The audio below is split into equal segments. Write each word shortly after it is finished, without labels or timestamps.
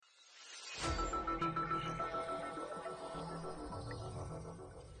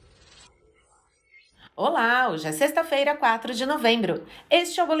Olá, hoje é sexta-feira, 4 de novembro.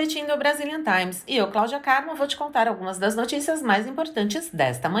 Este é o Boletim do Brazilian Times e eu, Cláudia Carmo, vou te contar algumas das notícias mais importantes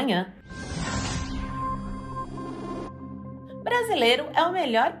desta manhã. Brasileiro é o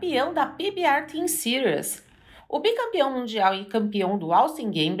melhor peão da PBR Team Series. O bicampeão mundial e campeão do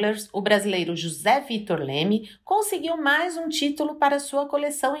Austin Gamblers, o brasileiro José Vitor Leme, conseguiu mais um título para sua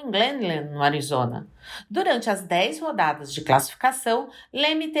coleção em Glenland, no Arizona. Durante as 10 rodadas de classificação,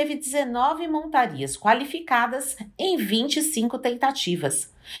 Leme teve 19 montarias qualificadas em 25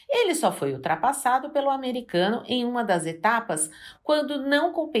 tentativas. Ele só foi ultrapassado pelo americano em uma das etapas quando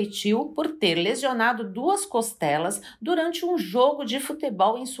não competiu por ter lesionado 2 costelas durante um jogo de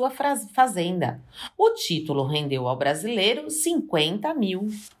futebol em sua fazenda. O título rendeu ao brasileiro 50 mil.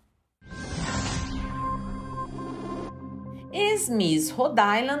 Ex-Miss Rhode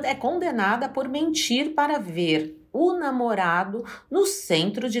Island é condenada por mentir para ver o namorado no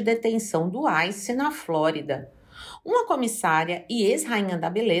centro de detenção do ICE na Flórida. Uma comissária e ex-rainha da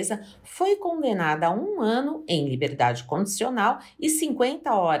beleza foi condenada a 1 ano em liberdade condicional e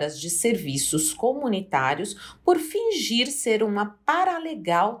 50 horas de serviços comunitários por fingir ser uma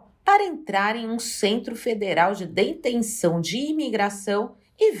paralegal para entrar em um centro federal de detenção de imigração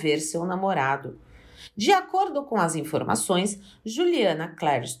e ver seu namorado. De acordo com as informações, Juliana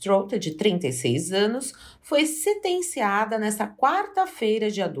Claire Strota, de 36 anos, foi sentenciada nesta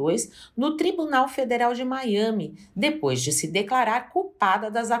quarta-feira, dia 2, no Tribunal Federal de Miami, depois de se declarar culpada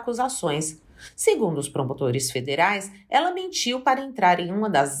das acusações. Segundo os promotores federais, ela mentiu para entrar em uma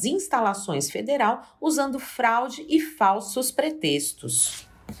das instalações federal usando fraude e falsos pretextos.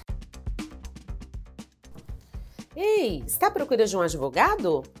 Ei, está à procura de um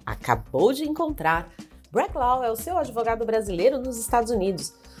advogado? Acabou de encontrar! Brack Law é o seu advogado brasileiro nos Estados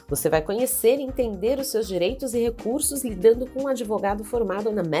Unidos. Você vai conhecer e entender os seus direitos e recursos lidando com um advogado formado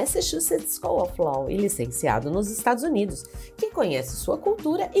na Massachusetts School of Law e licenciado nos Estados Unidos, que conhece sua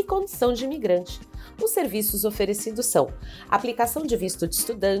cultura e condição de imigrante. Os serviços oferecidos são aplicação de visto de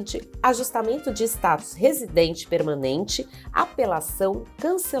estudante, ajustamento de status residente permanente, apelação,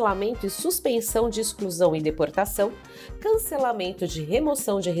 cancelamento e suspensão de exclusão e deportação, cancelamento de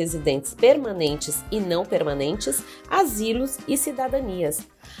remoção de residentes permanentes e não permanentes, asilos e cidadanias.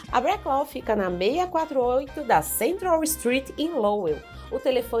 A Brack Law fica na 648 da Central Street em Lowell. O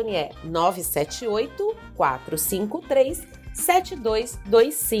telefone é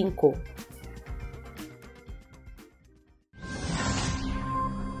 978-453-7225.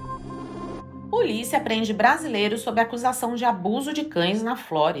 Polícia prende brasileiro sob acusação de abuso de cães na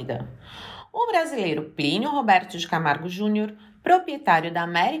Flórida. O brasileiro Plínio Roberto de Camargo Jr., proprietário da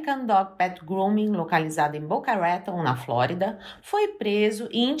American Dog Pet Grooming, localizada em Boca Raton, na Flórida, foi preso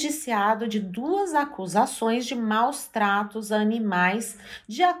e indiciado de 2 acusações de maus tratos a animais,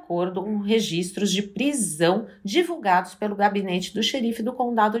 de acordo com registros de prisão divulgados pelo gabinete do xerife do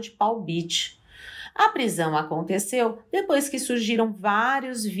condado de Palm Beach. A prisão aconteceu depois que surgiram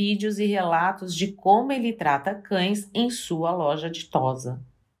vários vídeos e relatos de como ele trata cães em sua loja de tosa.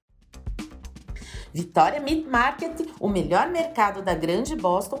 Vitória Meat Market, o melhor mercado da Grande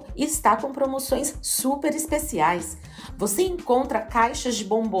Boston, está com promoções super especiais. Você encontra caixas de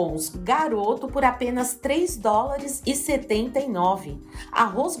bombons Garoto por apenas $3,79,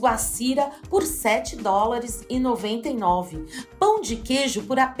 arroz Guacira por $7,99, pão de queijo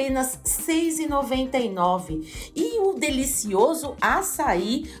por apenas $6,99 e o delicioso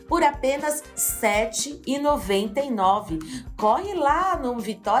açaí por apenas $7,99. Corre lá no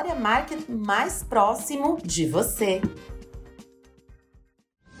Vitória Market mais próximo de você.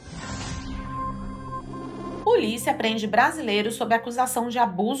 Polícia prende brasileiro sob acusação de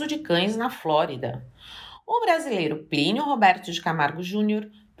abuso de cães na Flórida. O brasileiro Plínio Roberto de Camargo Jr.,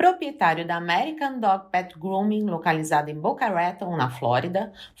 proprietário da American Dog Pet Grooming, localizada em Boca Raton, na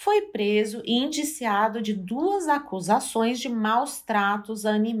Flórida, foi preso e indiciado de 2 acusações de maus tratos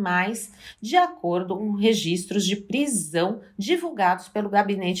a animais, de acordo com registros de prisão divulgados pelo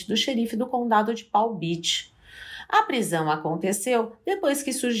gabinete do xerife do condado de Palm Beach. A prisão aconteceu depois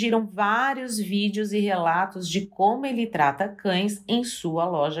que surgiram vários vídeos e relatos de como ele trata cães em sua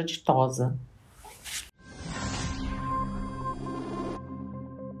loja de tosa.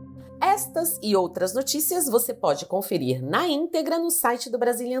 Estas e outras notícias você pode conferir na íntegra no site do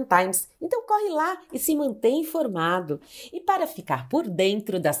Brazilian Times. Então corre lá e se mantém informado. E para ficar por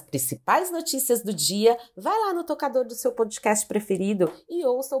dentro das principais notícias do dia, vai lá no tocador do seu podcast preferido e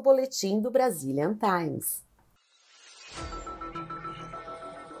ouça o boletim do Brazilian Times.